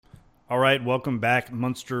All right, welcome back,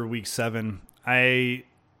 Munster Week 7. I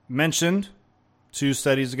mentioned 2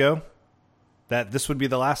 studies ago that this would be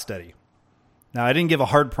the last study. Now, I didn't give a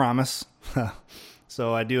hard promise,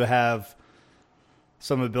 so I do have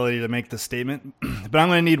some ability to make this statement, but I'm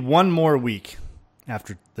going to need one more week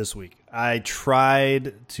after this week. I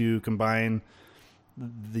tried to combine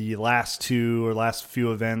the last few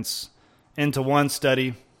events into one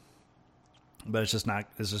study, but it's just not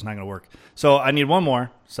going to work. So I need one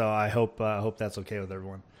more. So I hope that's okay with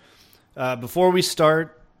everyone. Before we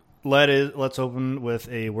start, let's open with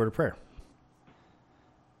a word of prayer.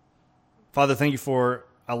 Father, thank you for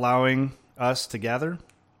allowing us to gather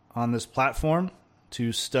on this platform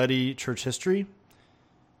to study church history.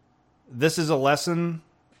 This is a lesson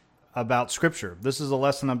about Scripture. This is a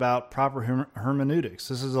lesson about proper hermeneutics.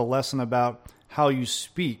 This is a lesson about how you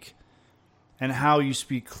speak and how you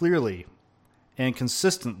speak clearly and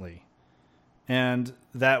consistently, and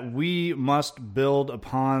that we must build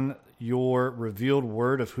upon your revealed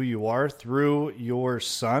word of who you are through your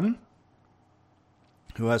Son,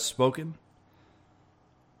 who has spoken.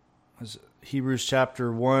 As Hebrews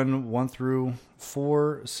chapter 1 through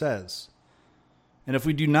 4 says. And if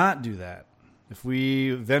we do not do that, if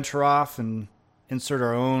we venture off and insert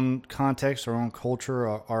our own context, our own culture,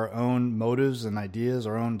 our own motives and ideas,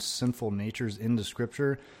 our own sinful natures into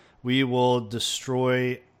Scripture, we will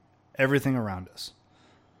destroy everything around us.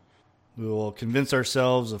 We will convince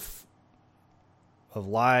ourselves of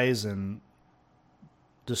lies and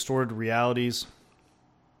distorted realities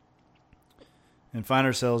and find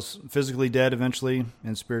ourselves physically dead eventually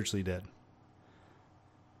and spiritually dead.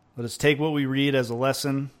 Let us take what we read as a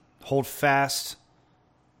lesson, hold fast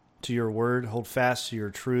to your word, hold fast to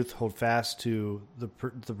your truth, hold fast to the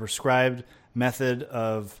prescribed method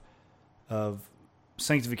of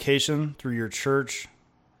sanctification through your church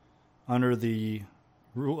under the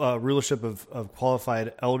rulership of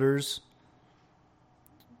qualified elders.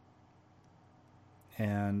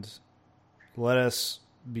 And let us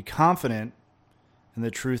be confident in the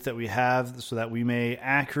truth that we have so that we may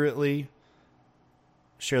accurately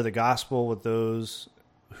share the gospel with those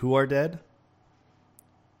who are dead.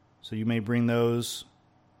 So you may bring those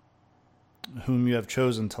whom you have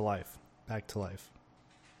chosen to life, back to life.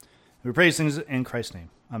 We pray these things in Christ's name.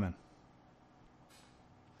 Amen.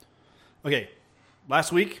 Okay,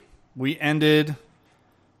 last week we ended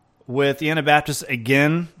with the Anabaptists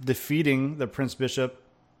again defeating the Prince Bishop,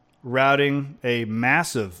 routing a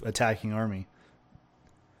massive attacking army.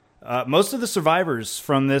 Most of the survivors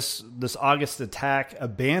from this August attack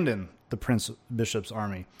abandoned the Prince Bishop's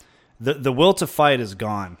army. The will to fight is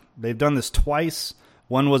gone. They've done this twice.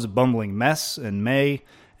 One was a bumbling mess in May,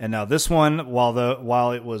 and now this one,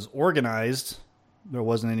 while it was organized, there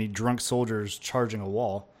wasn't any drunk soldiers charging a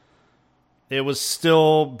wall. It was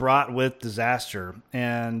still brought with disaster,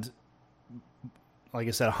 and like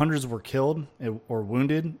I said, hundreds were killed or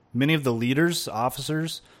wounded. Many of the leaders,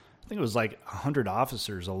 officers, I think it was like 100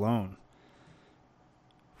 officers alone,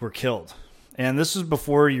 were killed. And this was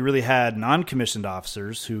before you really had non-commissioned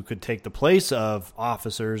officers who could take the place of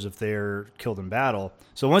officers if they're killed in battle.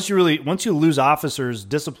 So once you lose officers,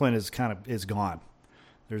 discipline is gone.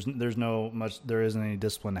 There isn't any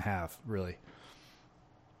discipline to have, really.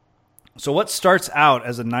 So what starts out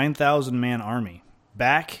as a 9,000 man army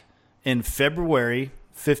back in February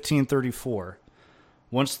 1534,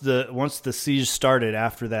 once the siege started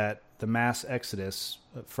after that, the mass exodus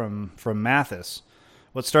from Mathis.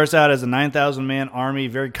 What starts out as a 9,000 man army,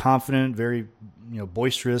 very confident, very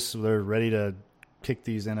boisterous, they're ready to kick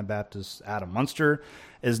these Anabaptists out of Munster,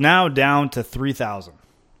 is now down to 3,000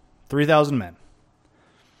 men.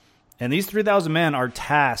 And these 3,000 men are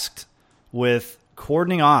tasked with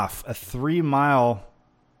cordoning off a 3-mile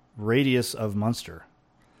radius of Munster.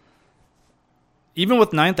 Even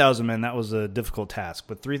with 9,000 men, that was a difficult task.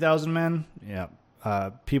 But 3,000 men,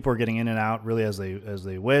 people are getting in and out really as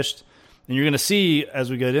they wished. And you're going to see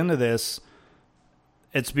as we get into this,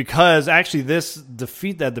 it's because actually this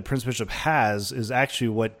defeat that the Prince Bishop has is actually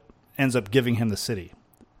what ends up giving him the city.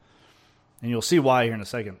 And you'll see why here in a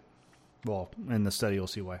second. Well, in the study you'll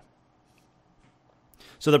see why.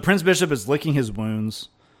 So the Prince Bishop is licking his wounds,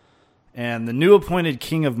 and the new appointed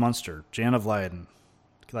king of Munster, Jan of Leyden,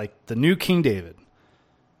 like the new King David,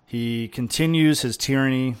 he continues his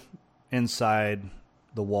tyranny inside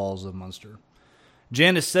the walls of Munster.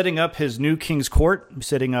 Jan is setting up his new king's court,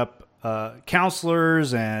 setting up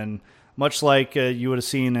counselors, and much like you would have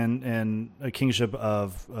seen in a kingship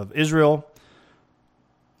of Israel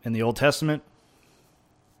in the Old Testament.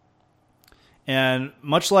 And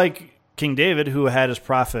much like King David, who had his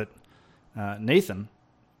prophet Nathan,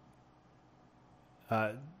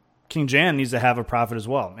 King Jan needs to have a prophet as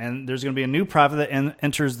well. And there's going to be a new prophet that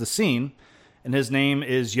enters the scene, and his name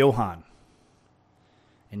is Johann.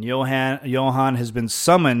 And Johann has been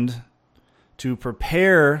summoned to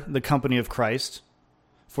prepare the company of Christ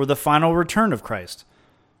for the final return of Christ.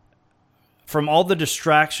 From all the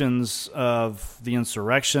distractions of the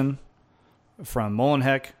insurrection, from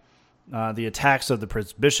Molenbeek, the attacks of the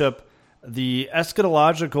Prince Bishop, the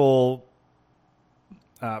eschatological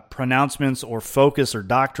pronouncements or focus or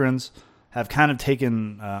doctrines have kind of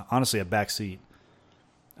taken, honestly, a back seat.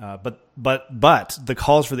 But the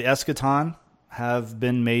calls for the eschaton have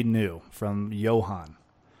been made new from Johann.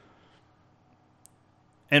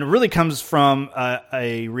 And it really comes from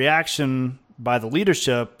a reaction by the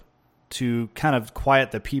leadership to kind of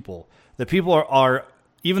quiet the people. The people are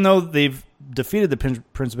even though they've defeated the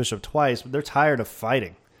Prince Bishop twice, they're tired of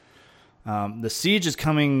fighting. The siege is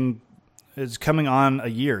coming on a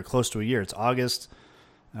year, close to a year. It's August.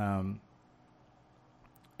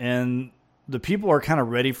 And the people are kind of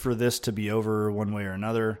ready for this to be over one way or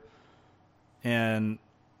another. And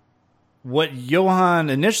what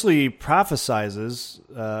Johann initially prophesizes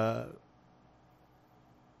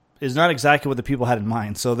is not exactly what the people had in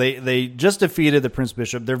mind. So they just defeated the Prince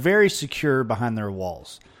Bishop. They're very secure behind their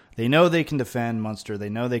walls. They know they can defend Munster. They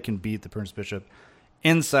know they can beat the Prince Bishop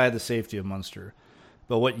inside the safety of Munster.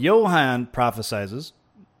 But what Johann prophesizes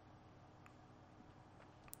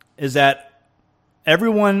is that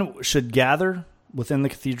everyone should gather within the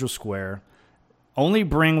cathedral square, only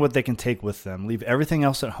bring what they can take with them, leave everything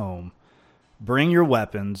else at home, bring your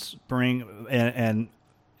weapons, bring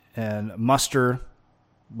and muster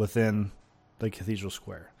within the cathedral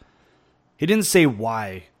square. He didn't say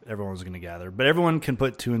why everyone was going to gather, but everyone can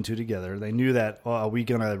put two and two together. They knew that, are we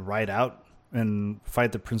going to ride out and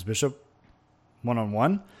fight the Prince Bishop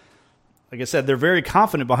one-on-one? Like I said, they're very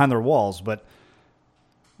confident behind their walls, but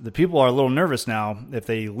the people are a little nervous now. If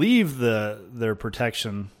they leave their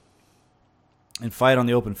protection and fight on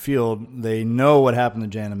the open field, they know what happened to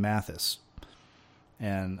Jan and Mathis.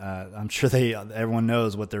 And I'm sure everyone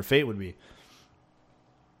knows what their fate would be.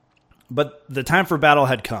 But the time for battle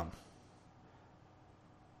had come.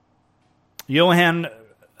 Johann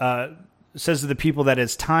says to the people that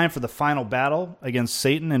it's time for the final battle against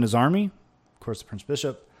Satan and his army, of course, the Prince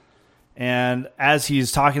Bishop. And as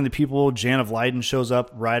he's talking to people, Jan of Leyden shows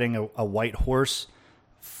up riding a white horse,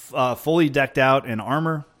 fully decked out in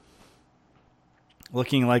armor,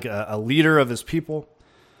 looking like a leader of his people.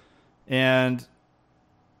 And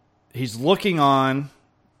he's looking on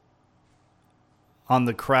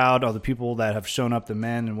the crowd, of the people that have shown up, the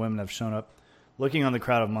men and women that have shown up, looking on the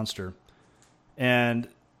crowd of Munster. And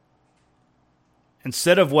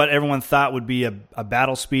instead of what everyone thought would be a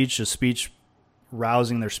battle speech, a speech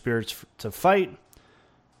rousing their spirits to fight,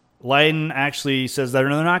 Leyden actually says that they're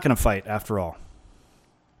not going to fight after all.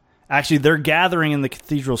 Actually, their gathering in the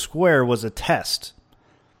cathedral square was a test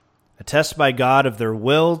by God of their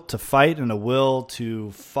will to fight and a will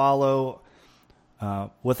to follow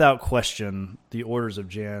without question the orders of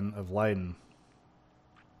Jan of Leyden.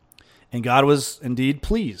 And God was indeed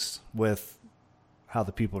pleased with how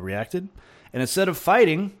the people reacted. And instead of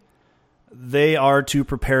fighting, they are to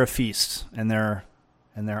prepare a feast in their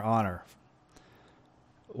honor.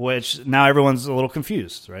 Which now everyone's a little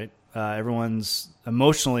confused, right? Everyone's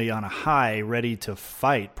emotionally on a high, ready to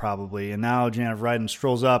fight probably. And now Jan of Leyden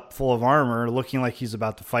strolls up full of armor, looking like he's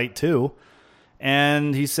about to fight too.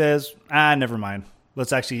 And he says, never mind.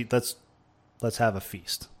 Let's have a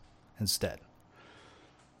feast instead.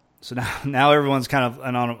 So now everyone's kind of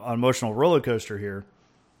on an emotional roller coaster here.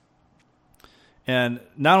 And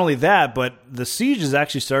not only that, but the siege is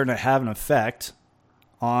actually starting to have an effect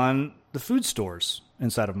on the food stores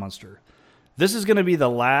inside of Munster. This is going to be the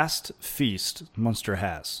last feast Munster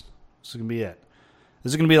has. This is going to be it.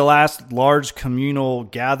 This is going to be the last large communal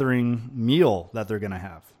gathering meal that they're going to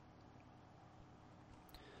have.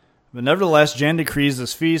 But nevertheless, Jan decrees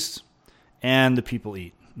this feast, and the people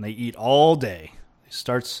eat. And they eat all day.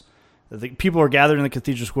 The people are gathered in the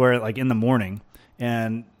cathedral square like in the morning,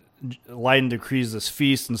 and Leyden decrees this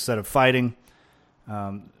feast instead of fighting.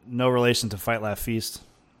 No relation to fight, laugh, feast.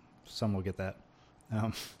 Some will get that.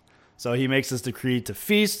 So he makes this decree to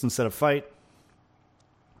feast instead of fight,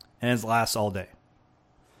 and it lasts all day.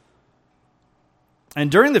 And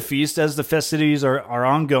during the feast, as the festivities are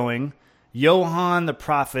ongoing, Johann the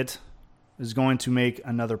prophet is going to make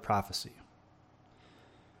another prophecy.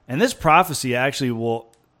 And this prophecy actually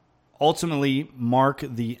will ultimately mark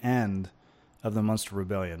the end of the Munster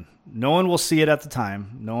Rebellion. No one will see it at the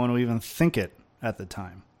time. No one will even think it at the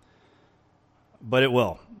time. But it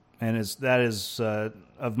will. And that is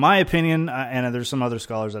of my opinion, and there's some other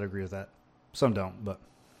scholars that agree with that. Some don't, but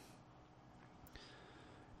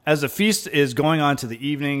as the feast is going on to the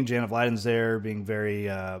evening, Jan of Leiden's there, being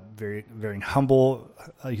very, very humble.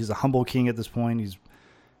 He's a humble king at this point.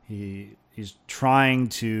 He's trying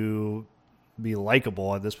to be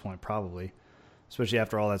likable at this point, probably, especially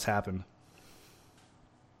after all that's happened.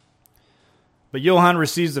 But Johann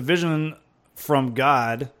receives a vision from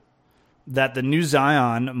God that the new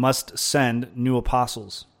Zion must send new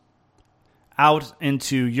apostles out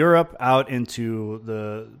into Europe, out into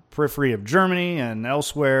the periphery of Germany and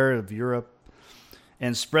elsewhere of Europe,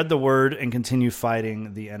 and spread the word and continue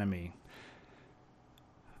fighting the enemy.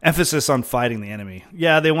 Emphasis on fighting the enemy.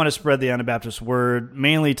 Yeah, they want to spread the Anabaptist word,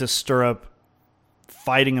 mainly to stir up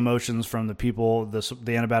fighting emotions from the people,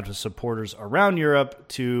 the Anabaptist supporters around Europe,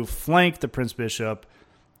 to flank the Prince Bishop,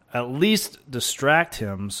 at least distract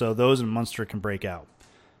him so those in Munster can break out.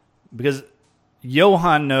 Because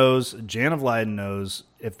Johann knows, Jan of Leiden knows,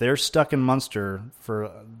 if they're stuck in Munster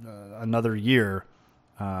for another year,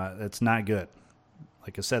 it's not good.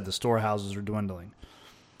 Like I said, the storehouses are dwindling.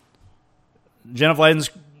 Jan of Leiden's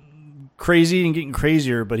crazy and getting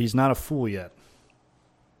crazier, but he's not a fool yet.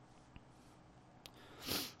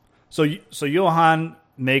 So Johann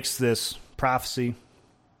makes this prophecy,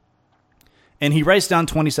 and he writes down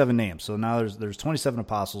 27 names. So now there's 27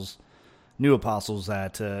 apostles, new apostles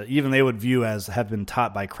that even they would view as have been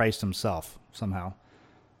taught by Christ himself somehow.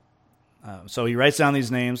 So he writes down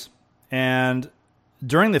these names, and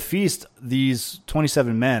during the feast, these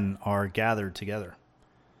 27 men are gathered together,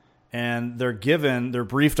 and they're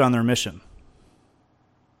briefed on their mission.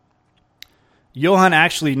 Johann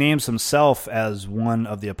actually names himself as one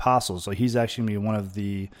of the apostles, so he's actually going to be one of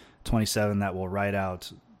the 27 that will ride out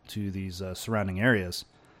to these surrounding areas.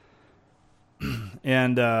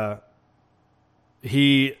 And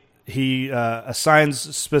he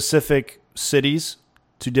assigns specific cities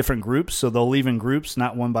to different groups, so they'll leave in groups,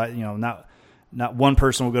 not one by not one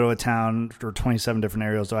person will go to a town or 27 different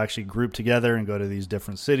areas. They'll actually group together and go to these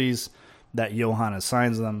different cities that Johann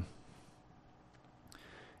assigns them.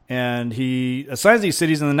 And he assigns these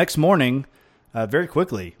cities, and the next morning, very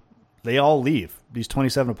quickly, they all leave. These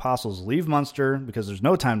 27 apostles leave Munster because there's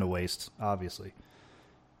no time to waste, obviously.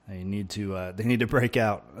 They need to break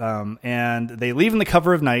out. And they leave in the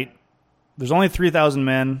cover of night. There's only 3,000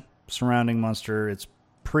 men surrounding Munster. It's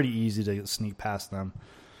pretty easy to sneak past them.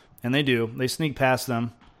 And they do. They sneak past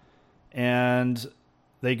them, and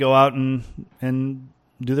they go out and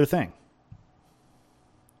do their thing.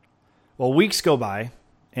 Well, weeks go by,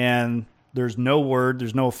 and there's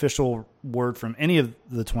no official word from any of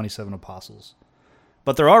the 27 apostles.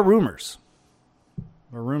 But there are rumors.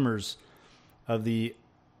 There are rumors of the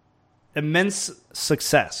immense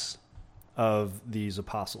success of these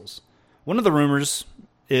apostles. One of the rumors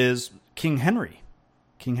is King Henry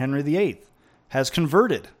VIII, has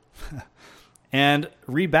converted and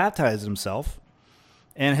rebaptized himself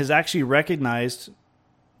and has actually recognized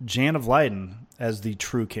Jan of Leiden as the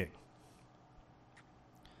true king.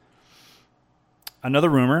 Another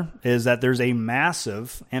rumor is that there's a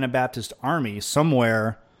massive Anabaptist army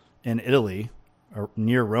somewhere in Italy or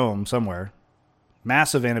near Rome somewhere,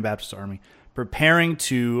 massive Anabaptist army, preparing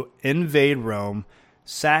to invade Rome,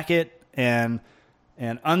 sack it, and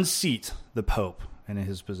unseat the Pope in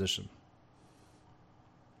his position.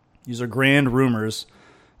 These are grand rumors,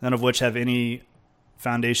 none of which have any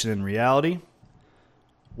foundation in reality.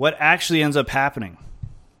 What actually ends up happening,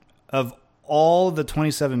 of all the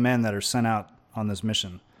 27 men that are sent out on this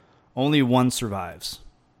mission, only one survives.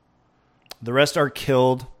 The rest are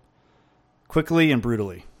killed quickly and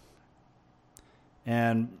brutally.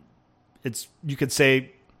 And you could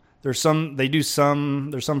say there's some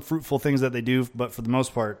fruitful things that they do, but for the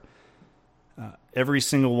most part, every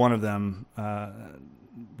single one of them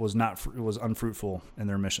was unfruitful in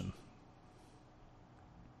their mission.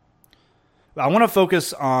 I want to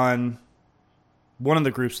focus on one of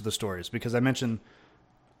the groups of the stories because I mentioned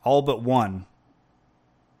all but one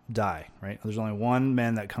die, right? There's only one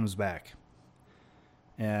man that comes back.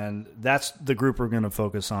 And that's the group we're going to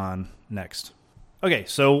focus on next. Okay,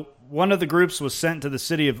 so one of the groups was sent to the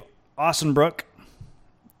city of Osnabrück.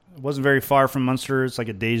 It wasn't very far from Munster. It's like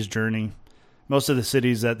a day's journey. Most of the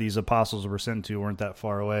cities that these apostles were sent to weren't that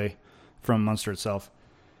far away from Munster itself.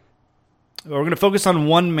 We're going to focus on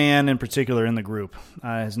one man in particular in the group.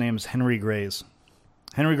 His name is Henry Grays.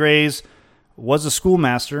 Henry Grays was a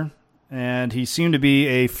schoolmaster, and he seemed to be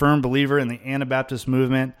a firm believer in the Anabaptist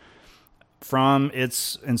movement from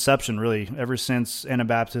its inception, really. Ever since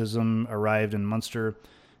Anabaptism arrived in Munster,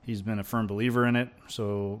 he's been a firm believer in it,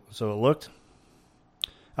 so it looked.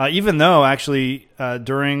 Even though, actually,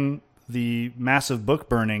 during the massive book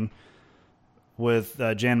burning with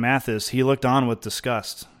Jan Mathis, he looked on with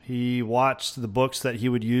disgust. He watched the books that he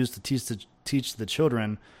would use to teach the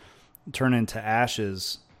children turn into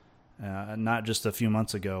ashes, not just a few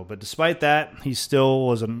months ago. But despite that, he still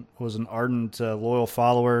was an ardent, loyal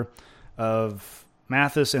follower of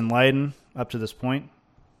Mathis and Leiden up to this point.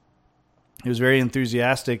 He was very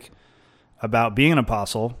enthusiastic about being an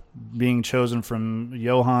apostle, being chosen from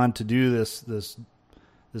Johann to do this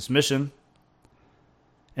mission.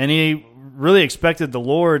 And he really expected the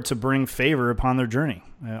Lord to bring favor upon their journey.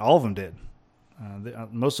 All of them did.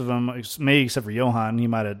 Most of them, maybe except for Johann, he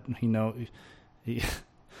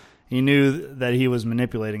knew that he was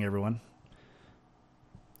manipulating everyone.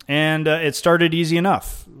 And it started easy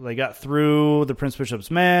enough. They got through the Prince Bishop's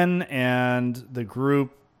men, and the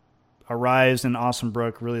group arrives in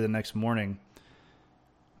Ossenbrook really the next morning.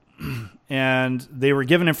 And they were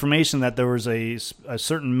given information that there was a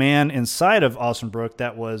certain man inside of Ossenbrook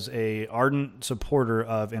that was a ardent supporter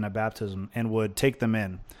of Anabaptism and would take them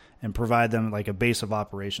in and provide them like a base of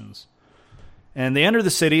operations. And they enter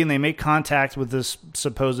the city and they make contact with this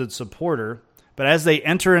supposed supporter. But as they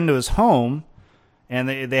enter into his home, and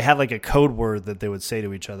they had like a code word that they would say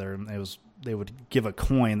to each other, and they would give a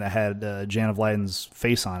coin that had Jan of Leiden's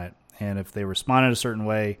face on it. And if they responded a certain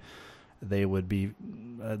way, they would be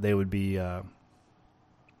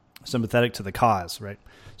sympathetic to the cause, right?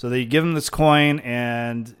 So they give him this coin,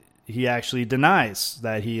 and he actually denies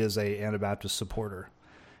that he is a Anabaptist supporter.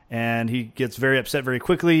 And he gets very upset very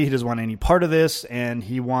quickly. He doesn't want any part of this, and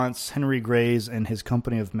he wants Henry Grays and his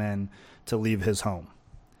company of men to leave his home.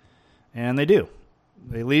 And they do.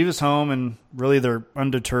 They leave his home, and really they're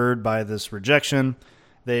undeterred by this rejection.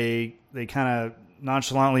 They kind of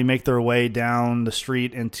nonchalantly make their way down the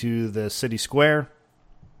street into the city square.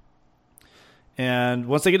 And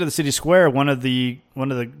once they get to the city square, one of the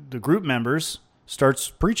group members starts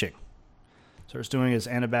preaching. Starts doing his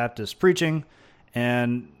Anabaptist preaching,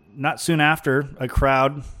 and not soon after, a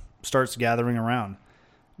crowd starts gathering around.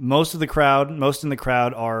 Most in the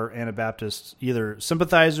crowd are Anabaptists, either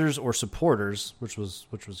sympathizers or supporters, which was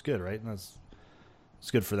good, right?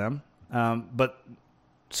 It's good for them. But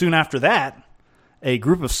soon after that, a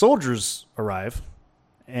group of soldiers arrive,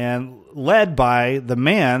 and led by the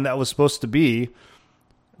man that was supposed to be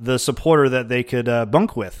the supporter that they could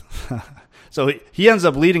bunk with. So he ends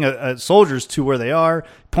up leading soldiers to where they are,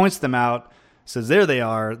 points them out, says, there they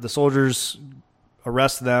are. The soldiers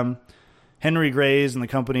arrest them. Henry Grays and the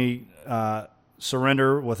company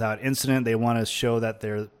surrender without incident. They want to show that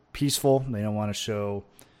they're peaceful. They don't want to show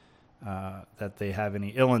that they have any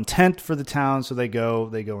ill intent for the town, so they go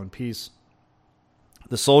in peace.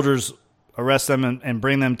 The soldiers arrest them and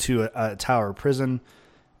bring them to a tower prison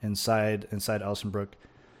inside Ossenbrook.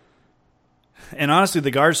 And honestly,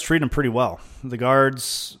 the guards treat them pretty well. The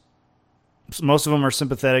guards, most of them are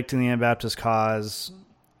sympathetic to the Anabaptist cause,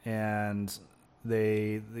 and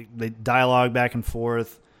they dialogue back and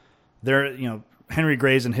forth. They're, Henry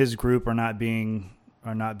Grays and his group are not being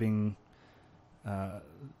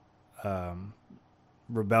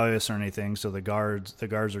rebellious or anything. So the guards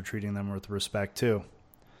are treating them with respect too.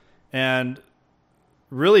 And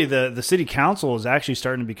really, the city council is actually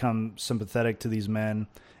starting to become sympathetic to these men,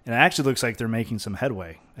 and it actually looks like they're making some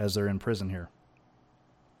headway as they're in prison here.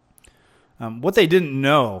 What they didn't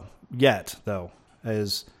know yet, though,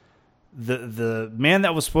 is the man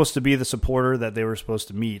that was supposed to be the supporter that they were supposed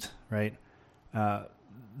to meet, right?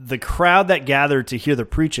 The crowd that gathered to hear the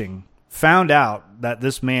preaching found out that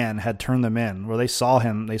this man had turned them in, where they saw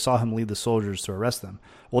him lead the soldiers to arrest them.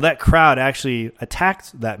 Well, that crowd actually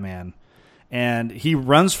attacked that man, and he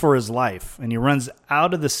runs for his life, and he runs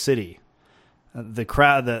out of the city. The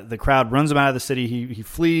crowd runs him out of the city. He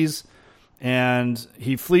flees, and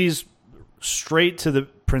he flees straight to the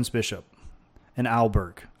Prince Bishop in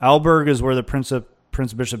Aalborg. Aalborg is where the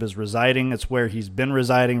Prince Bishop is residing. It's where he's been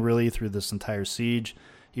residing really through this entire siege.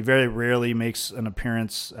 He very rarely makes an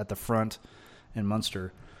appearance at the front in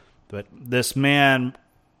Munster. But this man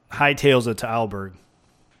hightails it to Aalborg.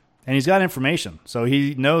 And he's got information. So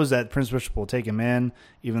he knows that Prince Bishop will take him in,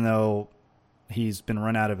 even though he's been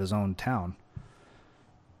run out of his own town.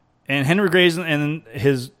 And Henry Grays and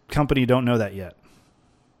his company don't know that yet.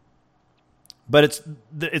 But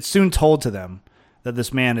it's soon told to them that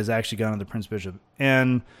this man is actually gone to the Prince Bishop.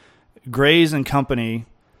 And Grays and Company,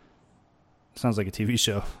 sounds like a TV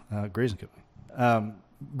show, Grays and Company.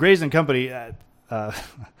 Grays and Company, I'm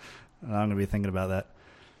going to be thinking about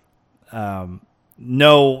that.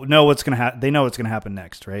 Know what's going to happen. They know what's going to happen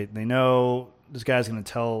next, right? They know this guy's going to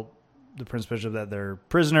tell the Prince Bishop that they're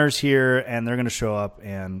prisoners here and they're going to show up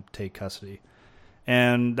and take custody.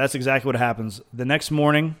 And that's exactly what happens. The next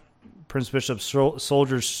morning, Prince Bishop's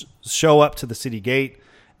soldiers show up to the city gate.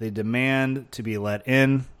 They demand to be let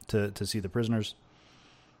in to see the prisoners.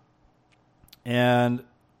 And,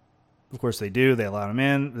 of course, they do. They allow them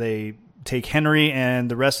in. They take Henry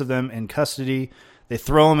and the rest of them in custody. They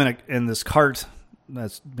throw him in this cart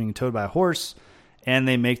that's being towed by a horse, and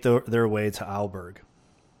they make their way to Aalborg,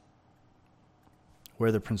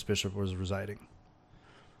 where the Prince Bishop was residing.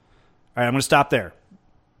 All right, I'm going to stop there.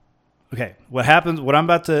 Okay, what happens?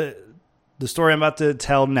 The story I'm about to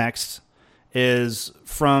tell next is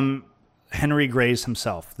from Henry Gray's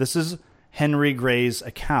himself. This is Henry Gray's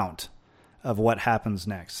account of what happens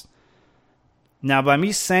next. Now, by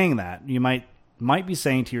me saying that, you might be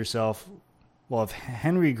saying to yourself, well, if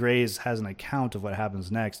Henry Gray's has an account of what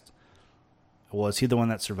happens next, well, is he the one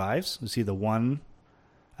that survives? Is he the one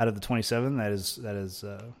out of the 27 that is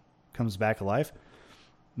comes back alive?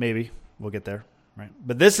 Maybe. We'll get there, right?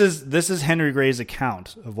 But this is Henry Gray's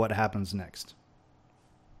account of what happens next.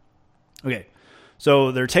 Okay,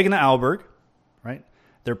 so they're taken to Aalborg, right?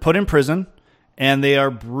 They're put in prison, and they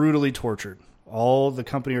are brutally tortured. All the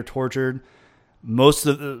company are tortured.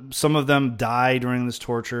 Some of them die during this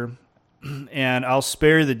torture, and I'll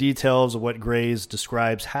spare the details of what Grays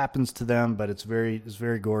describes happens to them, but it's very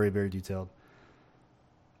gory, very detailed.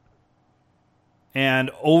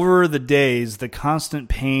 And over the days, the constant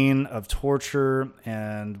pain of torture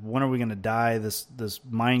and when are we going to die, this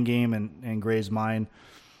mind game in Gray's mind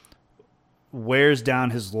wears down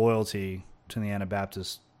his loyalty to the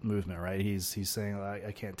Anabaptist movement, right? He's saying,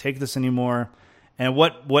 I can't take this anymore. And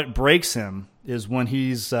what breaks him is when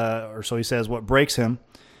or so he says, what breaks him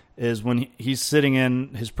is when he's sitting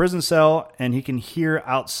in his prison cell and he can hear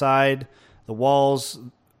outside the walls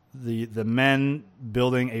the men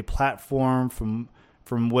building a platform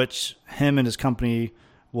from which him and his company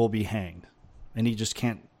will be hanged. And he just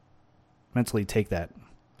can't mentally take that.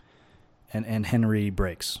 And Henry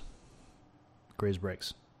breaks. Grays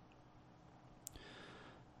breaks.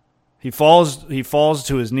 He falls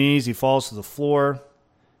to his knees, he falls to the floor,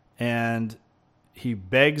 and he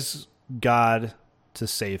begs God to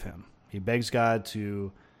save him. He begs God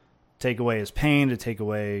to take away his pain, to take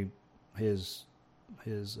away his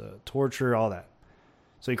torture, all that.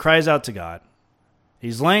 So he cries out to God.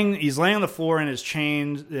 He's laying on the floor in his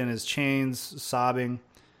chains, sobbing,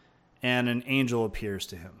 and an angel appears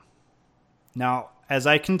to him. Now, as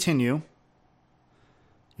I continue,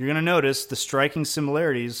 you're going to notice the striking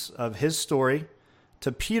similarities of his story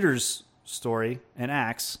to Peter's story in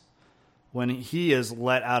Acts when he is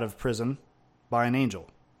let out of prison by an angel.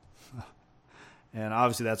 And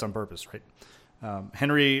obviously that's on purpose, right?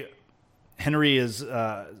 Henry is,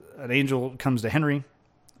 an angel comes to Henry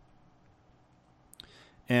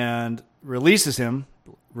and releases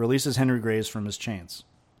Henry Grays from his chains.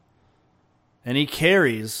 And he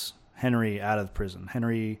carries Henry out of prison.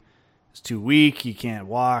 Henry is too weak, he can't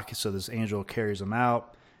walk, so this angel carries him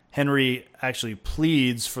out. Henry actually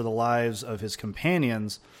pleads for the lives of his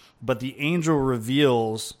companions, but the angel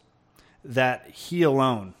reveals that he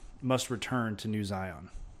alone must return to New Zion,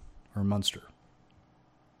 or Munster.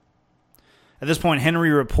 At this point,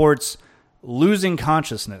 Henry reports losing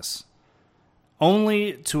consciousness,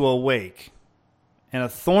 only to awake in a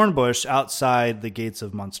thorn bush outside the gates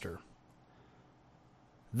of Munster.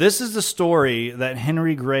 This is the story that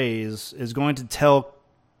Henry Grays is going to tell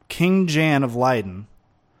King Jan of Leiden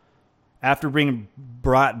after being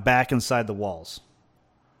brought back inside the walls.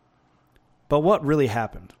 But what really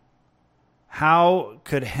happened? How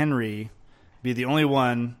could Henry be the only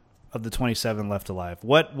one of the 27 left alive?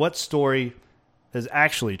 What story is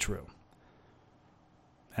actually true?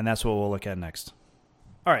 And that's what we'll look at next.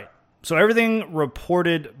 All right. So everything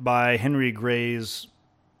reported by Henry Grays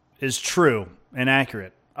is true and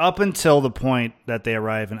accurate up until the point that they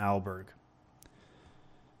arrive in Aalborg.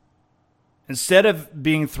 Instead of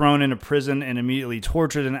being thrown into prison and immediately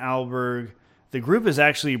tortured in Aalborg, the group is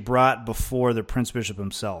actually brought before the Prince Bishop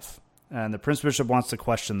himself. And the Prince Bishop wants to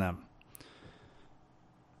question them.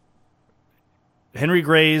 Henry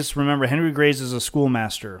Grays is a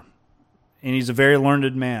schoolmaster, and he's a very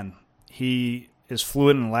learned man. He is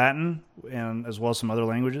fluent in Latin and as well as some other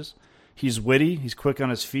languages. He's witty, he's quick on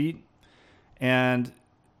his feet, and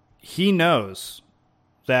he knows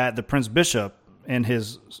that the Prince Bishop, in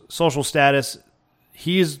his social status,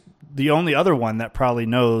 he's the only other one that probably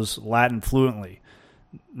knows Latin fluently.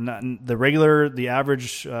 The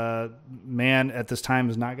average man at this time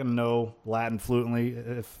is not going to know Latin fluently,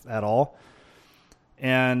 if at all.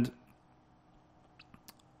 And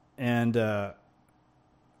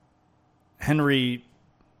Henry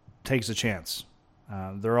takes a chance.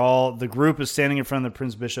 The group is standing in front of the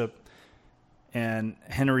Prince Bishop, and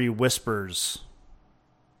Henry whispers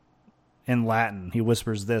in Latin. He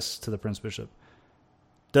whispers this to the Prince Bishop.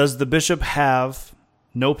 Does the bishop have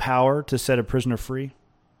no power to set a prisoner free?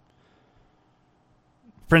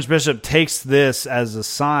 Prince Bishop takes this as a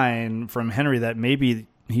sign from Henry that maybe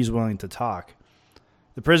he's willing to talk.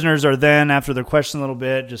 The prisoners are then, after they're questioned a little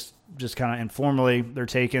bit, just kind of informally, they're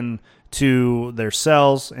taken to their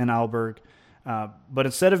cells in Aalborg. But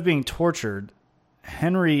instead of being tortured,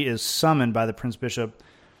 Henry is summoned by the Prince Bishop,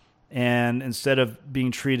 and instead of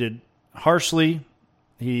being treated harshly,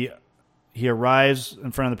 he arrives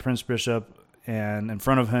in front of the Prince Bishop, and in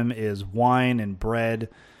front of him is wine and bread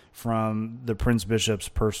from the Prince Bishop's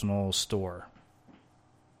personal store.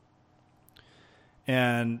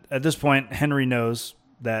 And at this point, Henry knows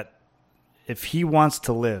that if he wants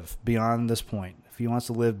to live beyond this point, if he wants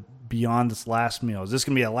to live beyond this last meal, is this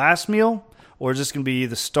going to be a last meal, or is this going to be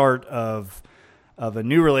the start of a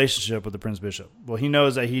new relationship with the Prince Bishop? Well, he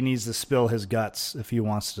knows that he needs to spill his guts if he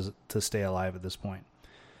wants to stay alive at this point.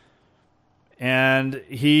 And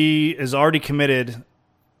he is already committed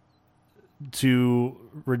to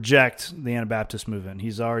reject the Anabaptist movement.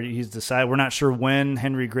 He's decided. We're not sure when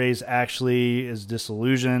Henry Grays actually is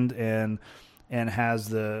disillusioned and has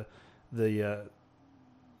the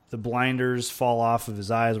blinders fall off of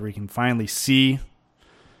his eyes where he can finally see,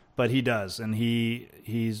 but he does, and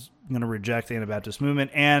he's going to reject the Anabaptist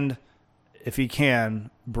movement, and if he can,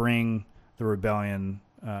 bring the rebellion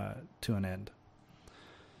to an end.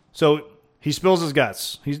 So he spills his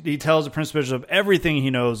guts. He tells the Prince Bishop everything he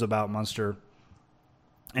knows about Munster.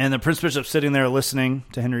 And the Prince Bishop's sitting there listening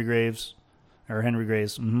to Henry Grays.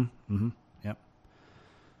 Yep.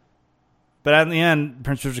 But at the end,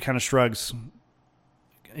 Prince Bishop kind of shrugs.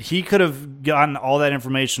 He could have gotten all that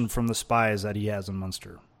information from the spies that he has in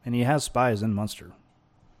Munster. And he has spies in Munster.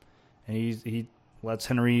 And he lets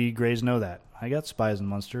Henry Grays know that. I got spies in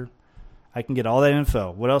Munster. I can get all that info.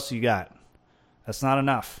 What else you got? That's not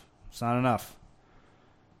enough. It's not enough.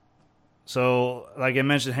 So, like I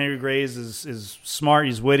mentioned, Henry Grays is smart.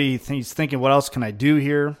 He's witty. He's thinking, what else can I do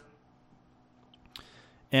here?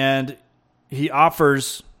 And he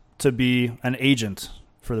offers to be an agent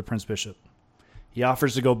for the Prince Bishop. He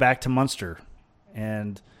offers to go back to Munster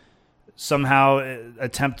and somehow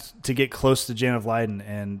attempt to get close to Jan of Leiden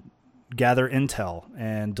and gather intel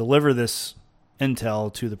and deliver this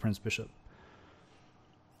intel to the Prince Bishop.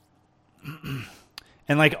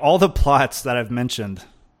 And like all the plots that I've mentioned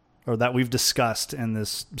or that we've discussed in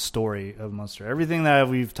this story of Munster, everything that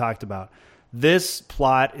we've talked about, this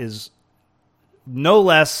plot is no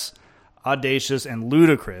less audacious and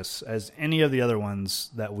ludicrous as any of the other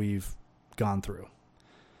ones that we've gone through.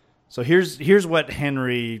 So here's what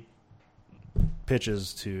Henry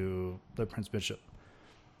pitches to the Prince Bishop.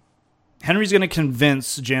 Henry's going to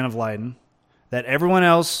convince Jan of Leiden that everyone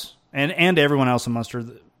else, and everyone else in Munster,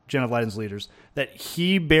 Jan of Leiden's leaders, that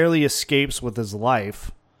he barely escapes with his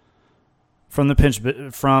life from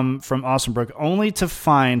Ossenbrook, only to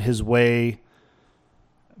find his way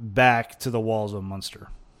back to the walls of Munster.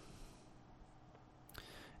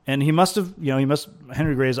 And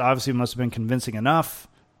Henry Grays obviously must have been convincing enough.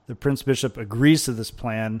 The Prince Bishop agrees to this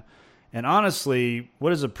plan. And honestly, what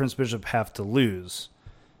does a Prince Bishop have to lose?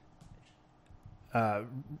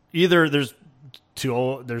 Either there's two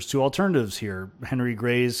alternatives here. Henry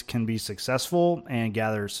Grays can be successful and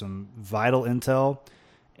gather some vital intel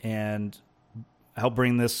and help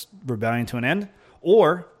bring this rebellion to an end,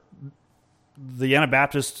 or the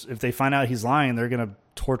Anabaptists, if they find out he's lying, they're going to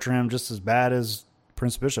torture him just as bad as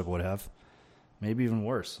Prince Bishop would have. Maybe even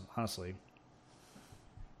worse, honestly.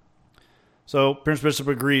 So Prince Bishop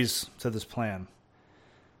agrees to this plan.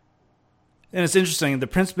 And it's interesting, the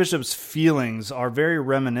Prince Bishop's feelings are very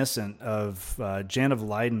reminiscent of Jan of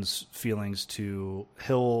Leiden's feelings to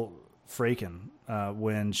Hill Fraken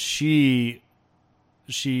when she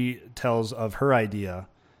tells of her idea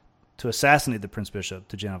to assassinate the Prince Bishop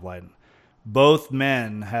to Jan of Leiden. Both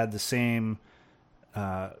men had the same,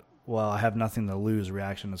 I have nothing to lose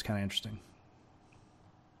reaction. It's kind of interesting.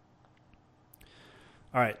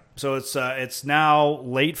 All right, so it's now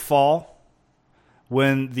late fall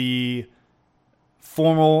when the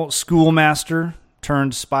formal schoolmaster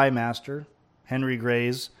turned spy master, Henry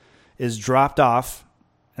Grays, is dropped off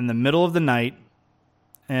in the middle of the night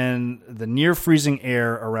in the near freezing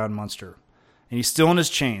air around Munster. And he's still in his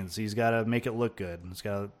chains. He's got to make it look good. It's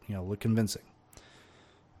got to look convincing.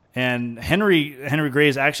 And Henry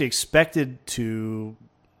Grays actually expected to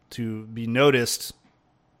be noticed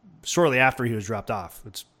shortly after he was dropped off.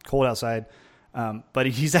 It's cold outside. But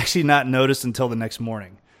he's actually not noticed until the next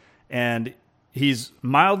morning. And he's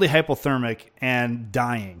mildly hypothermic and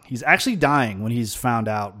dying. He's actually dying when he's found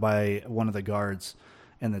out by one of the guards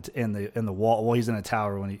in the wall. Well, he's in a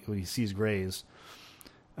tower when he sees Grays.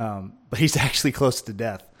 But he's actually close to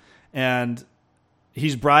death. And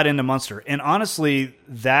he's brought into Munster. And honestly,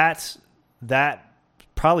 that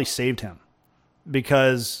probably saved him.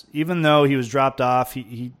 Because even though he was dropped off,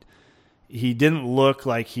 he didn't look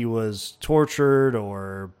like he was tortured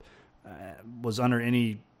or was under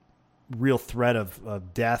any real threat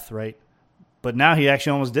of death, right? But now he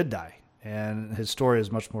actually almost did die, and his story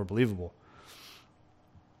is much more believable.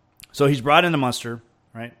 So he's brought into Munster,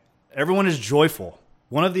 right? Everyone is joyful.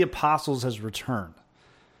 One of the apostles has returned.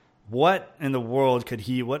 What in the world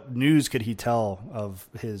what news could he tell of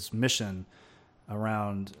his mission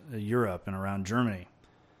around Europe and around Germany?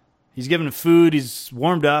 He's given food, he's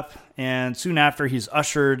warmed up, and soon after he's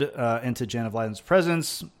ushered into Jan of Leyden's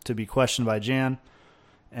presence to be questioned by Jan.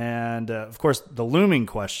 And, of course, the looming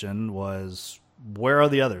question was, where are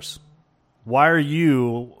the others? Why are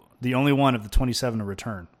you the only one of the 27 to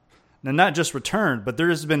return? Now, not just returned, but there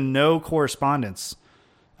has been no correspondence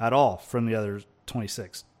at all from the other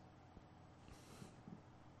 26.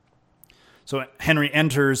 So Henry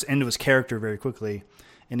enters into his character very quickly,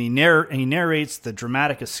 and he narrates the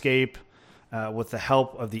dramatic escape with the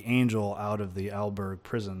help of the angel out of the Aalborg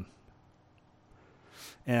prison.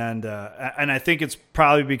 And I think it's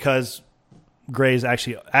probably because Grays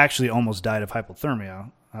actually almost died of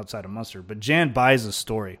hypothermia outside of Munster. But Jan buys the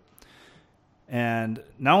story. And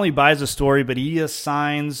not only buys the story, but he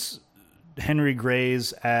assigns Henry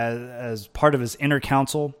Grays as part of his inner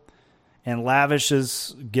council and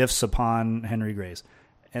lavishes gifts upon Henry Grays.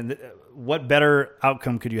 And what better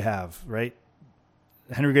outcome could you have, right?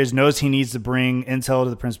 Henry Grays knows he needs to bring intel to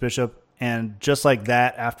the Prince Bishop. And just like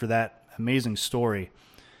that, after that amazing story,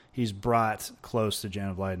 he's brought close to Jan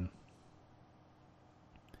of Leyden.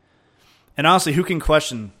 And honestly, who can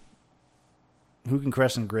question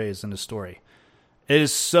Grays in the story? It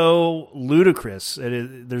is so ludicrous.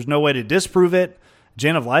 There's no way to disprove it.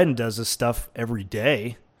 Jan of Leyden does this stuff every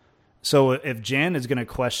day. So if Jan is going to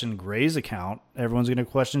question Gray's account, everyone's going to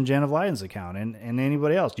question Jan of Leyden's account and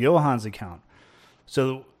anybody else, Johann's account.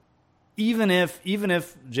 So even if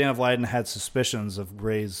Jan of Leyden had suspicions of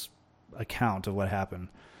Gray's account of what happened,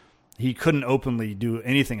 he couldn't openly do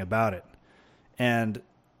anything about it. And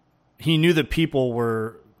he knew that people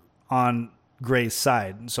were on Gray's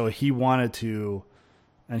side. So he wanted to,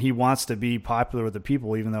 and he wants to be popular with the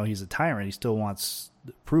people, even though he's a tyrant. He still wants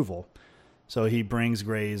approval. So he brings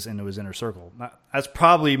Grays into his inner circle. That's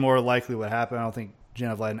probably more likely what happened. I don't think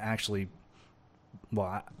Jan of Leyden actually,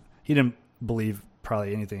 he didn't believe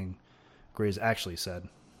probably anything Grays actually said.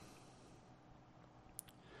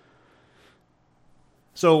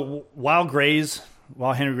 So while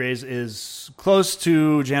Henry Grays is close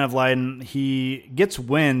to Jan of Leyden, he gets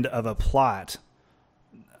wind of a plot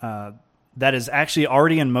that is actually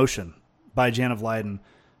already in motion by Jan of Leyden,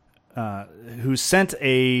 who sent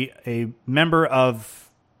a member of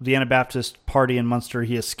the Anabaptist party in Munster.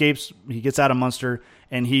 He escapes, he gets out of Munster,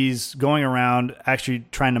 and he's going around actually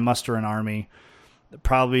trying to muster an army,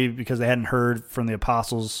 probably because they hadn't heard from the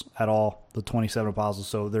apostles at all, the 27 apostles.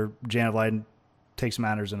 So Jan of Leyden takes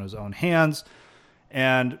matters in his own hands.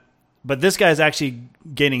 But this guy is actually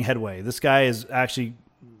gaining headway. This guy is actually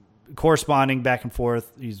corresponding back and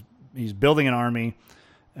forth. He's building an army.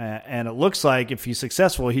 And it looks like if he's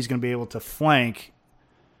successful, he's going to be able to flank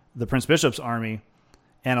the Prince Bishop's army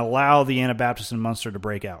and allow the Anabaptists in Munster to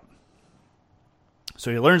break out.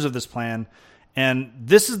 So he learns of this plan, and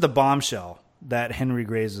this is the bombshell that Henry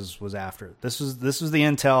Grays was after. This was the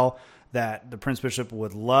intel that the Prince Bishop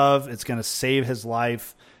would love. It's going to save his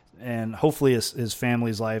life and hopefully his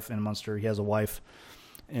family's life in Munster. He has a wife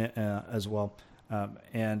as well.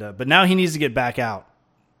 But now he needs to get back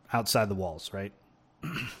outside the walls, right?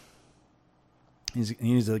 He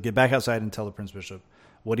needs to get back outside and tell the Prince Bishop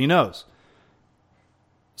what he knows.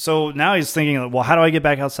 So now he's thinking, well, how do I get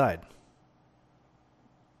back outside?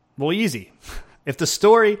 Well, easy. If the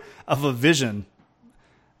story of a vision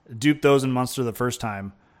duped those in Munster the first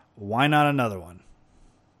time, why not another one?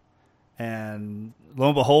 And lo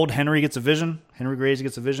and behold, Henry gets a vision. Henry Grays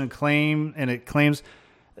gets a vision, he claims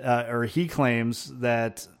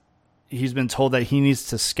that he's been told that he needs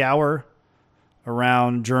to scour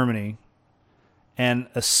around Germany and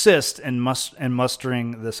assist in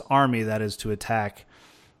mustering this army that is to attack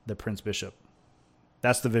the Prince Bishop.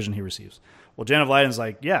 That's the vision he receives. Well, Jan of Leyden's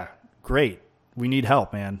like, yeah, great. We need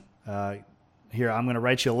help, man. Here, I'm going to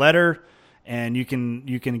write you a letter, and you can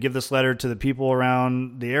give this letter to the people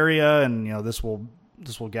around the area, and this will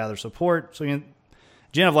gather support. So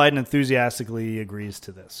Jan of Leyden enthusiastically agrees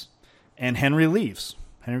to this, and Henry leaves.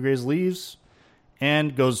 Henry Graves leaves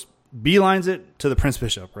and goes beelines it to the Prince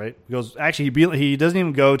Bishop. Right? He doesn't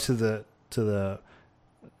even go to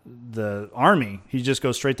the army. He just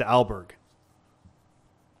goes straight to Alberg.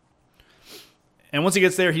 And once he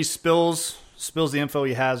gets there, he spills the info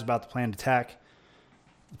he has about the planned attack.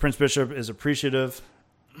 The Prince Bishop is appreciative,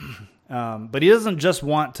 but he doesn't just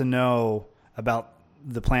want to know about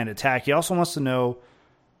the planned attack. He also wants to know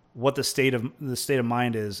what the state of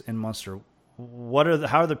mind is in Munster.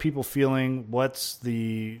 How are the people feeling? What's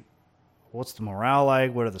the morale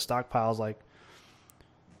like? What are the stockpiles like?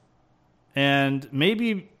 And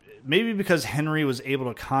maybe because Henry was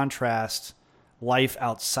able to contrast life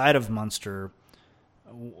outside of Munster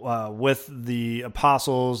with the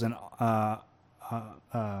apostles and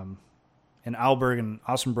in Alberg and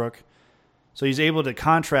Ossenbruck, so he's able to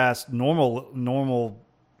contrast normal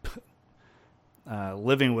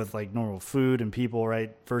living with like normal food and people,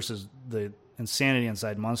 right, versus the insanity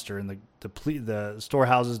inside Munster and the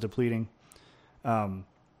storehouses depleting. But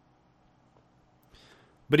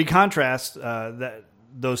he contrasts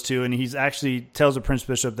those two, and he's actually tells the Prince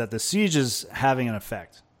Bishop that the siege is having an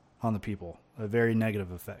effect on the people, a very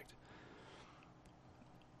negative effect.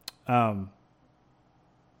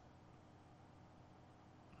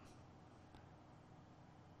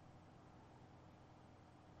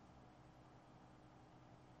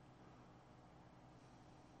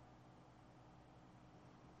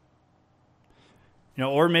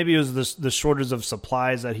 Or maybe it was the shortage of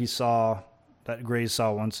supplies that Graves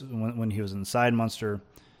saw once when he was inside Munster,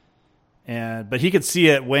 but he could see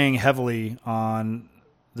it weighing heavily on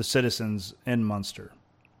the citizens in Munster.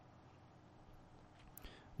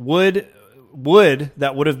 Wood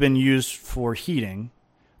that would have been used for heating.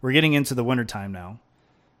 We're getting into the wintertime now.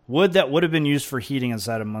 Wood that would have been used for heating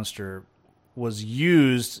inside of Munster was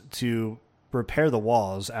used to repair the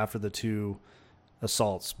walls after the two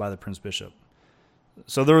assaults by the Prince Bishop.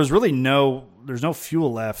 So there was really there's no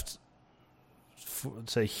fuel left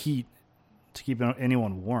to heat, to keep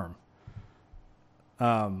anyone warm.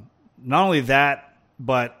 Not only that,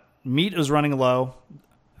 but meat is running low.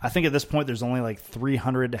 I think at this point there's only like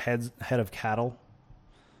 300 head of cattle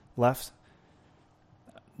left.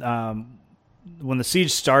 When the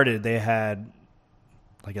siege started, they had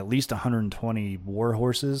like at least 120 war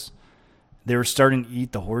horses. They were starting to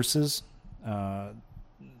eat the horses.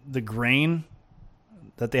 The grain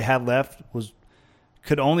that they had left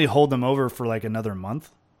could only hold them over for like another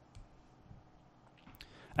month.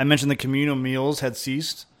 I mentioned the communal meals had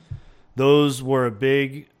ceased. Those were a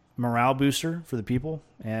big morale booster for the people,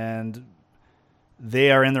 and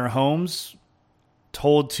they are in their homes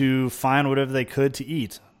told to find whatever they could to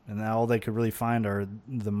eat, and now all they could really find are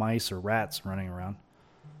the mice or rats running around.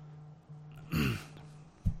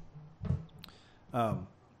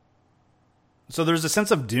 So there's a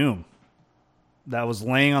sense of doom that was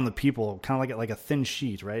laying on the people, kind of like a thin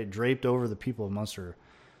sheet, right? Draped over the people of Munster.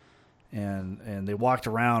 And they walked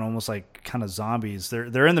around almost like kind of zombies.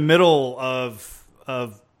 They're in the middle of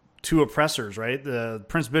two oppressors, right? The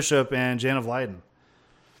Prince Bishop and Jan of Leyden.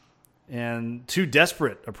 And two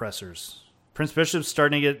desperate oppressors. Prince Bishop's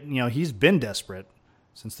starting to get, he's been desperate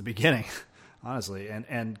since the beginning, honestly.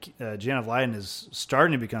 And Jan of Leyden is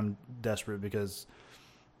starting to become desperate because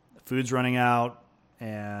food's running out,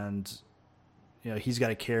 and he's got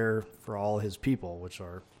to care for all his people, which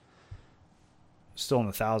are still in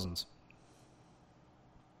the thousands.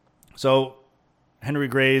 So Henry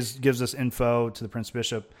Graves gives us info to the Prince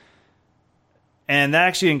Bishop, and that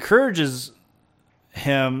actually encourages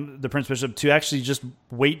the Prince Bishop, to actually just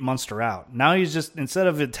wait Munster out. Now he's just, instead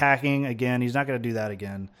of attacking again, he's not going to do that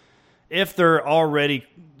again. If they're already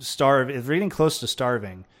starved, if they're getting close to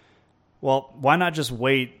starving, well, why not just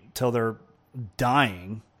wait till they're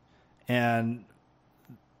dying, and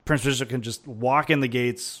Prince Bishop can just walk in the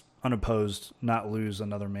gates unopposed, not lose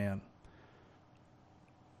another man.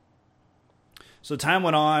 So time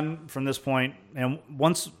went on from this point, and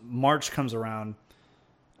once March comes around,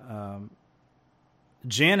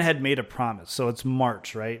 Jan had made a promise. So it's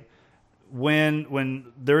March, right?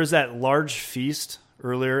 When there is that large feast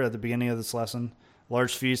earlier at the beginning of this lesson,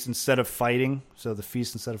 large feast instead of fighting, so the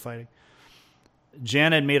feast instead of fighting,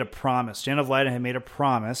 Jan had made a promise. Jan of Leyden had made a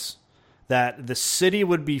promise that the city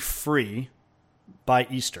would be free by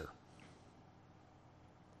Easter.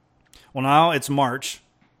 Well, now it's March.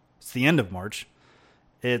 It's the end of March.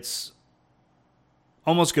 It's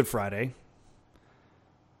almost Good Friday.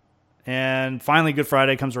 And finally Good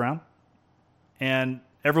Friday comes around, and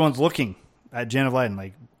everyone's looking at Jan of Leiden,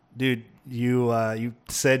 like, dude, you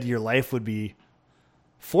said your life would be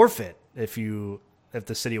forfeit if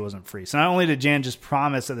the city wasn't free. So not only did Jan just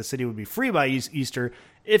promise that the city would be free by Easter,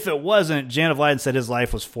 if it wasn't, Jan of Leiden said his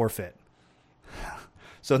life was forfeit.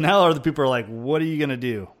 So now other people are like, what are you going to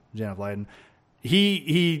do, Jan of Leiden?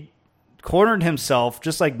 He cornered himself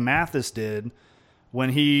just like Mathis did when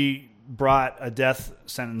he brought a death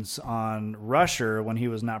sentence on Rusher when he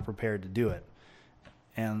was not prepared to do it.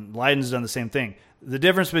 And Leiden's done the same thing. The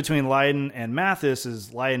difference between Leiden and Mathis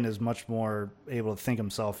is Leiden is much more able to think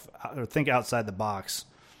outside the box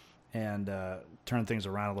and turn things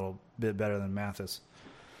around a little bit better than Mathis.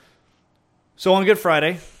 So on Good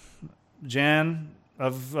Friday, Jan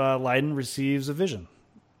of Leiden receives a vision.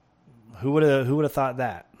 Who would have thought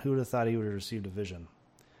that? Who would have thought he would have received a vision?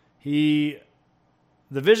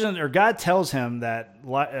 God tells him that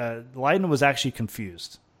Leiden was actually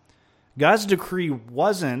confused. God's decree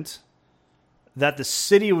wasn't that the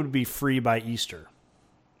city would be free by Easter,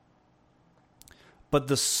 but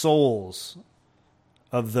the souls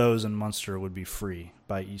of those in Munster would be free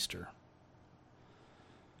by Easter.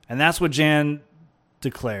 And that's what Jan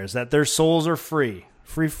declares, that their souls are free.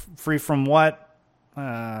 Free from what?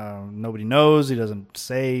 Nobody knows. He doesn't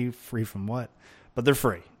say free from what, but they're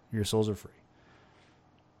free. Your souls are free.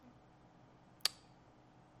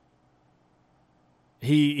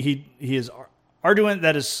 He is arguing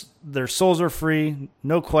that their souls are free,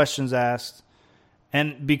 no questions asked.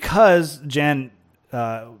 And because Jan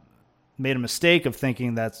made a mistake of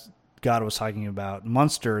thinking that God was talking about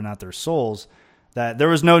Munster, not their souls, that there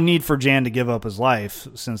was no need for Jan to give up his life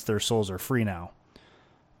since their souls are free now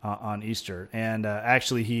on Easter. And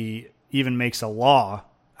actually, he even makes a law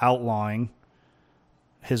outlawing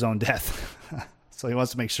his own death. So he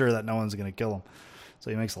wants to make sure that no one's going to kill him. So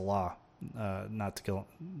he makes a law not to kill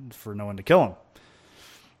him, for no one to kill him.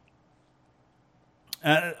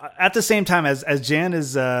 At the same time, as Jan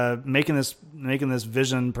is making this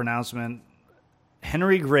vision pronouncement,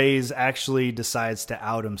 Henry Grays actually decides to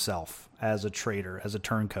out himself as a traitor, as a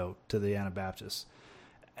turncoat to the Anabaptists.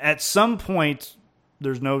 At some point,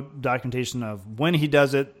 there's no documentation of when he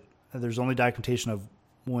does it. There's only documentation of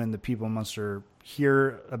when the people in Munster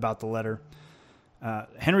hear about the letter.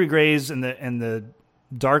 Henry Grays, in the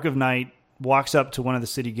dark of night, walks up to one of the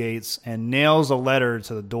city gates and nails a letter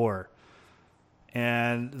to the door.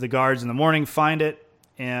 And the guards in the morning find it,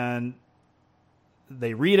 and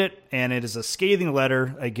they read it, and it is a scathing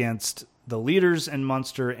letter against the leaders in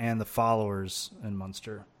Munster and the followers in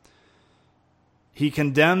Munster. He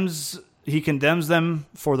condemns them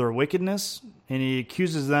for their wickedness, and he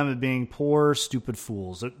accuses them of being poor, stupid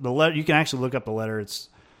fools. The letter, you can actually look up the letter. It's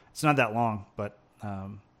not that long, but I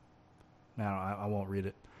won't read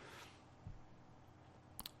it.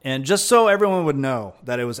 And just so everyone would know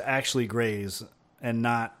that it was actually Grays and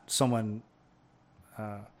not someone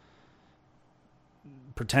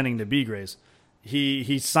pretending to be Grays,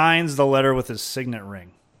 he signs the letter with his signet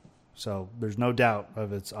ring. So there's no doubt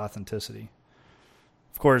of its authenticity.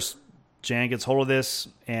 Of course, Jan gets hold of this,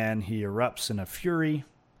 and he erupts in a fury.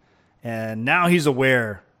 And now he's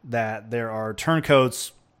aware that there are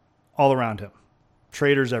turncoats all around him,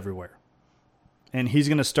 traitors everywhere. And he's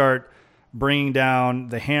going to start bringing down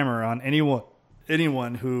the hammer on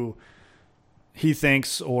anyone who he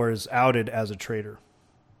thinks or is outed as a traitor.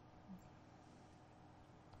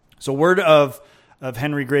 So word of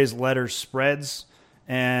Henry Gray's letter spreads,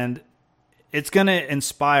 and it's going to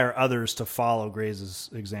inspire others to follow Gray's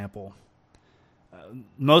example.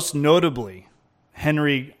 Most notably,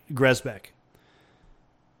 Henry Gresbeck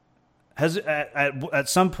has at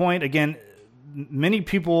some point, again, many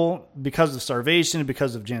people, because of starvation,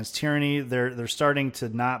 because of Jan's tyranny, they're starting to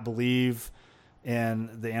not believe in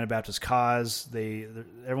the Anabaptist cause.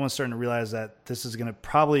 Everyone's starting to realize that this is going to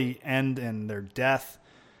probably end in their death,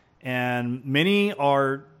 and many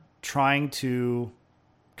are trying to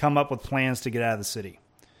come up with plans to get out of the city.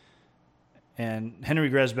 And Henry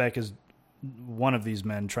Gresbeck is one of these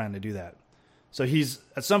men trying to do that. So he's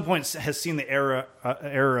at some point has seen the error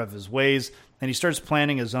of his ways, and he starts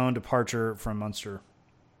planning his own departure from Munster.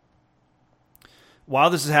 While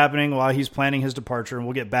this is happening, while he's planning his departure, and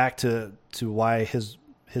we'll get back to why his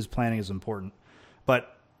planning is important.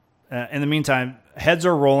 But in the meantime, heads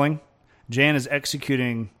are rolling. Jan is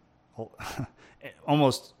executing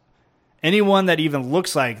almost anyone that even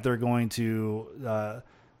looks like they're going to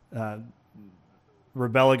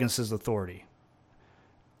rebel against his authority.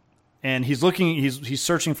 And he's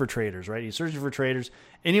searching for traitors, right? He's searching for traitors.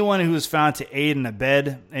 Anyone who is found to aid and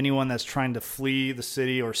abet, anyone that's trying to flee the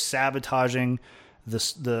city or sabotaging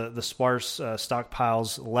the sparse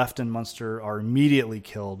stockpiles left in Munster are immediately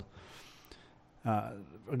killed. A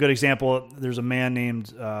good example, there's a man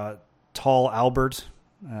named Tall Albert.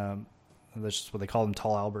 That's just what they call him,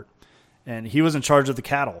 Tall Albert. And he was in charge of the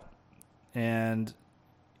cattle. And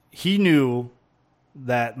he knew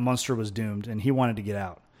that Munster was doomed, and he wanted to get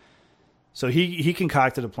out. So he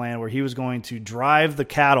concocted a plan where he was going to drive the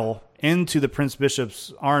cattle into the Prince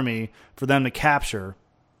Bishop's army for them to capture.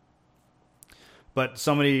 But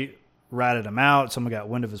somebody ratted him out. Someone got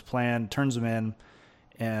wind of his plan, turns him in,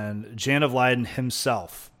 and Jan of Leiden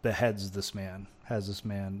himself beheads this man, has this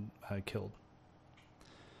man killed.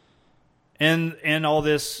 And all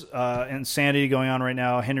this insanity going on right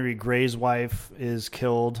now, Henry Grey's wife is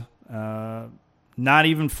killed. Not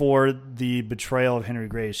even for the betrayal of Henry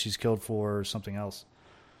Grey. She's killed for something else.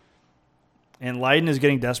 And Leiden is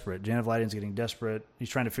getting desperate. Jan of Leiden is getting desperate. He's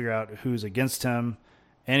trying to figure out who's against him,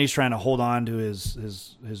 and he's trying to hold on to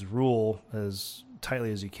his rule as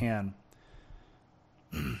tightly as he can.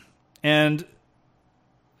 And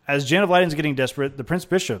as Jan of Leiden is getting desperate, the Prince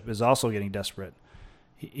Bishop is also getting desperate.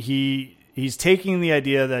 He's taking the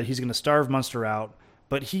idea that he's going to starve Munster out,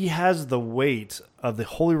 but he has the weight of the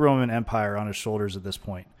Holy Roman Empire on his shoulders at this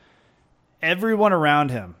point. Everyone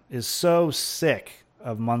around him is so sick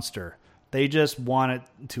of Munster. They just want it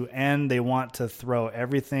to end. They want to throw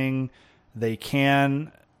everything they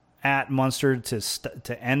can at Munster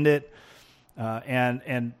to end it.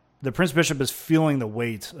 And the Prince Bishop is feeling the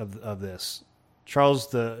weight of this. Charles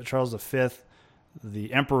V,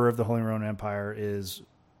 the Emperor of the Holy Roman Empire, is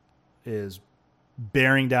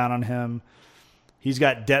bearing down on him. He's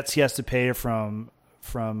got debts he has to pay from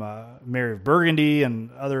Mary of Burgundy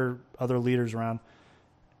and other leaders around.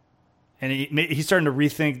 And he's starting to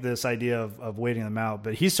rethink this idea of waiting them out,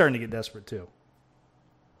 but he's starting to get desperate too.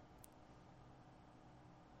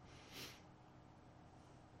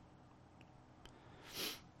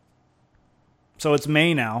 So it's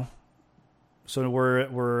May now. So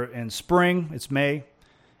we're in spring. It's May,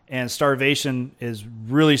 and starvation is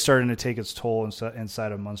really starting to take its toll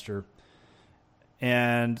inside of Munster.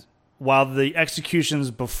 And while the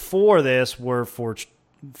executions before this were for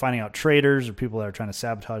finding out traitors or people that are trying to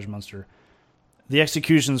sabotage Munster, the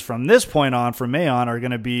executions from this point on, from May on, are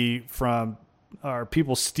going to be from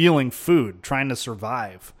people stealing food, trying to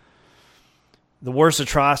survive. The worst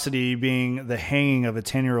atrocity being the hanging of a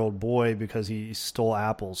 10-year-old boy because he stole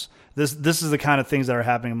apples. This is the kind of things that are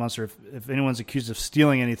happening in Munster. If anyone's accused of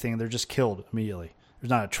stealing anything, they're just killed immediately.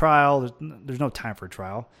 There's not a trial. There's no time for a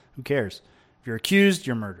trial. Who cares? If you're accused,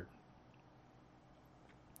 you're murdered.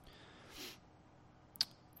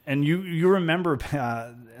 And you remember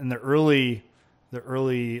in the early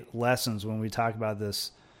lessons when we talk about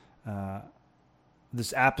this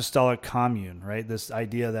apostolic commune, right? This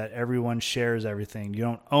idea that everyone shares everything. You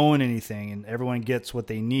don't own anything, and everyone gets what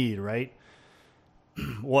they need, right?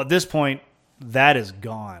 Well, at this point, that is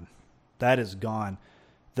gone. That is gone.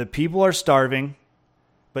 The people are starving,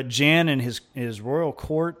 but Jan and his royal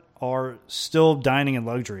court are still dining in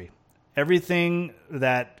luxury. Everything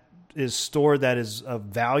that is stored that is of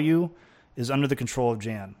value is under the control of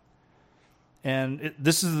Jan. And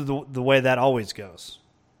this is the way that always goes.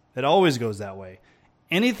 It always goes that way.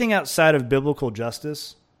 Anything outside of biblical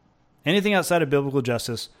justice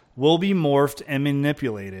will be morphed and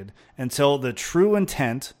manipulated until the true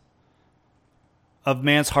intent of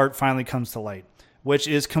man's heart finally comes to light, which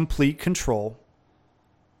is complete control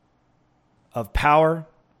of power,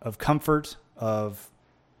 of comfort, of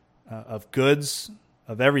goods,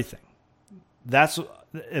 of everything. That's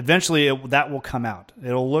eventually that will come out.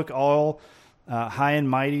 It'll look all high and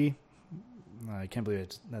mighty. I can't believe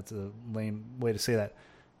that's a lame way to say that.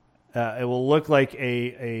 It will look like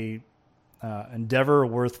a endeavor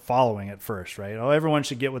worth following at first, right? Oh, everyone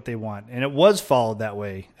should get what they want, and it was followed that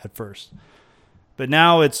way at first. But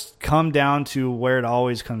now it's come down to where it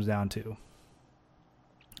always comes down to,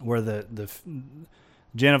 where the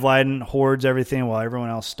Jan of Leiden hoards everything while everyone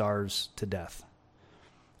else starves to death.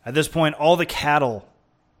 At this point, all the cattle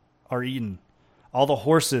are eaten, all the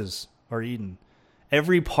horses are eaten.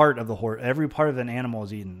 Every part of every part of an animal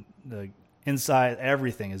is eaten. The inside,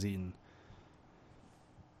 everything is eaten.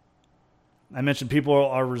 I mentioned people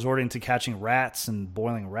are resorting to catching rats and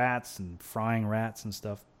boiling rats and frying rats and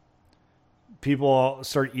stuff. People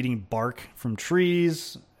start eating bark from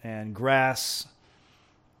trees and grass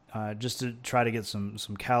just to try to get some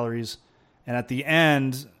calories. And at the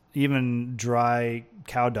end, even dry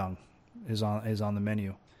cow dung is on the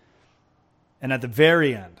menu. And at the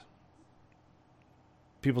very end,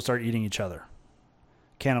 people start eating each other.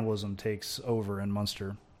 Cannibalism takes over in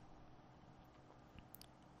Munster.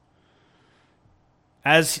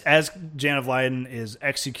 As Jan of Leiden is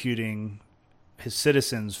executing his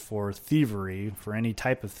citizens for thievery, for any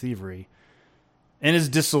type of thievery. In his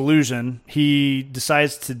disillusion, he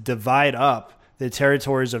decides to divide up the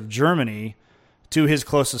territories of Germany to his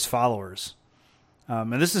closest followers.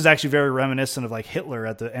 And this is actually very reminiscent of like Hitler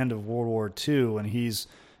at the end of World War II, and he's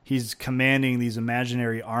commanding these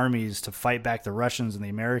imaginary armies to fight back the Russians and the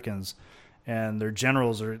Americans, and his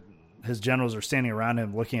generals are standing around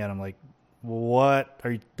him looking at him like,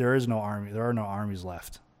 there is no army. There are no armies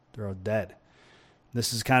left. They're all dead.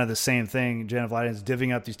 This is kind of the same thing. Jan of Leiden is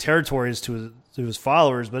divvying up these territories to his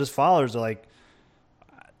followers, but his followers are like,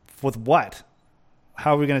 with what?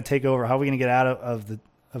 How are we going to take over? How are we going to get out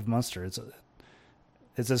of Munster?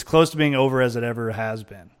 It's as close to being over as it ever has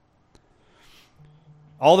been.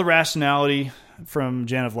 All the rationality from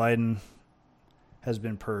Jan of Leiden has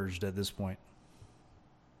been purged at this point.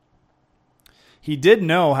 He did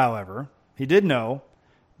know, however,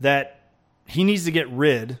 that he needs to get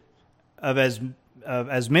rid of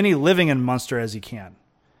as many living in Munster as he can.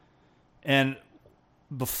 And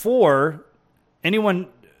before anyone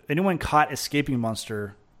caught escaping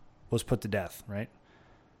Munster was put to death, right?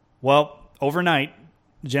 Well, overnight,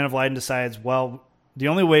 Jan of Leiden decides, well, the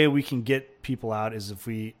only way we can get people out is if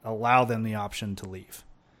we allow them the option to leave.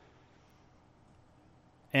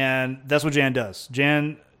 And that's what Jan does.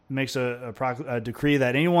 Jan makes a decree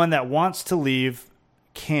that anyone that wants to leave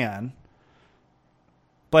can,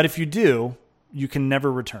 but if you do, you can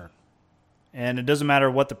never return. And it doesn't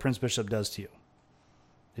matter what the Prince Bishop does to you.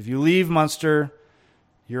 If you leave Munster,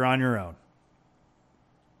 you're on your own.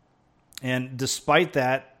 And despite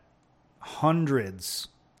that, hundreds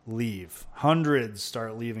leave. Hundreds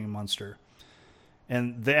start leaving Munster.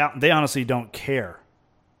 And they honestly don't care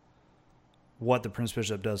what the Prince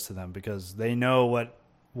Bishop does to them, because they know what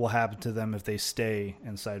will happen to them if they stay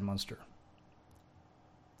inside Munster.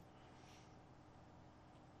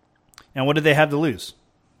 And what did they have to lose?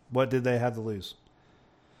 What did they have to lose?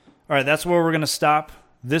 All right, that's where we're going to stop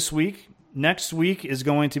this week. Next week is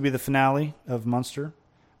going to be the finale of Munster,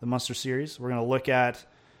 the Munster series. We're going to look at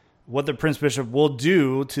what the Prince Bishop will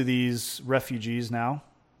do to these refugees now,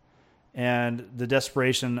 and the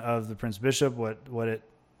desperation of the Prince Bishop,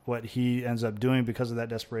 what he ends up doing because of that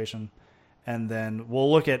desperation. And then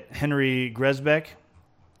we'll look at Henry Gresbeck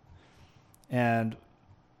and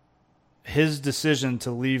his decision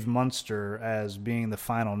to leave Munster as being the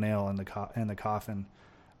final nail in the coffin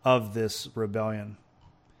of this rebellion.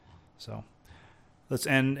 So let's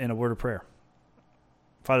end in a word of prayer.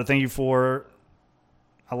 Father, thank you for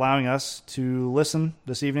allowing us to listen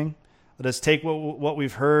this evening. Let us take what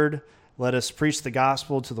we've heard. Let us preach the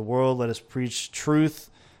gospel to the world. Let us preach truth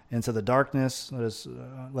into the darkness. Let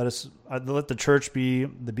the church be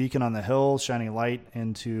the beacon on the hill, shining light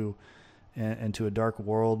into a dark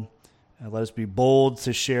world. And let us be bold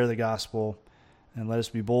to share the gospel, and let us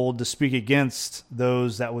be bold to speak against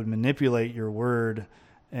those that would manipulate your word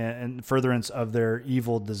and furtherance of their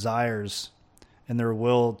evil desires and their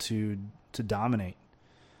will to dominate.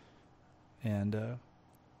 And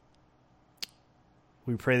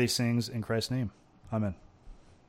we pray these things in Christ's name. Amen.